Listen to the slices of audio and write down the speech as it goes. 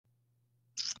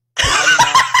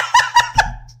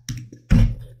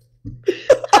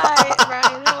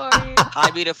Hi,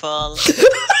 beautiful. I'm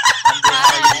good.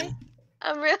 How are you?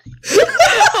 I'm really.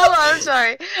 Hold on, I'm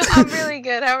sorry. I'm really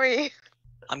good. How are you?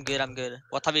 I'm good. I'm good.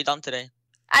 What have you done today?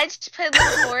 I just played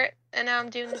Little Fort, and now I'm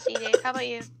doing the C-Day. How about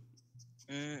you?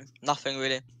 Nothing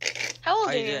really. How old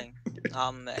How are are you you? doing?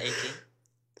 I'm 18.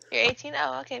 You're 18?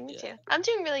 Oh, okay, me Yeah. too. I'm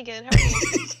doing really good. How are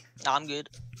you? I'm good.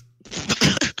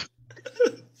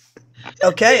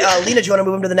 Okay, Lena, do you want to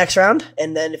move him to the next round?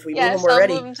 And then if we move him, Yes, we're I'll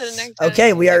ready. move him to the next round. Okay,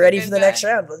 He we seems are like a ready good for the guy. next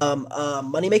round.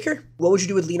 Moneymaker, what would you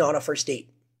do with Lena on a first date?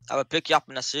 I will pick you up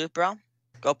in a Supra,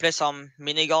 go play some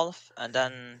mini golf, and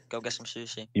then go get some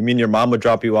sushi. You mean your mom would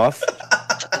drop you off?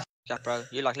 Yeah, bro.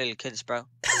 You like little kids, bro.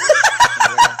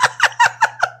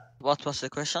 What was the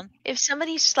question? If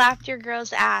somebody slapped your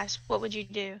girl's ass, what would you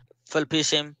do? Full piece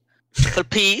him. Full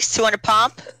piece, 200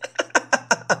 pump.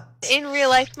 In real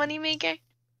life, Moneymaker?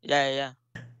 Yeah.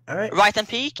 All right. Right and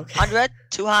peak, Okay. 100,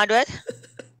 200.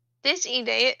 This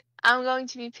E-Day, I'm going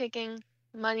to be picking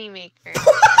Moneymaker.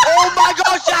 Oh my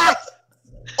god, Jack!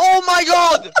 Oh my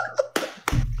god! Way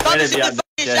That to is be the on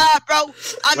fucking that, shot, bro!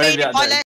 I Way to made be it, on pilot! that.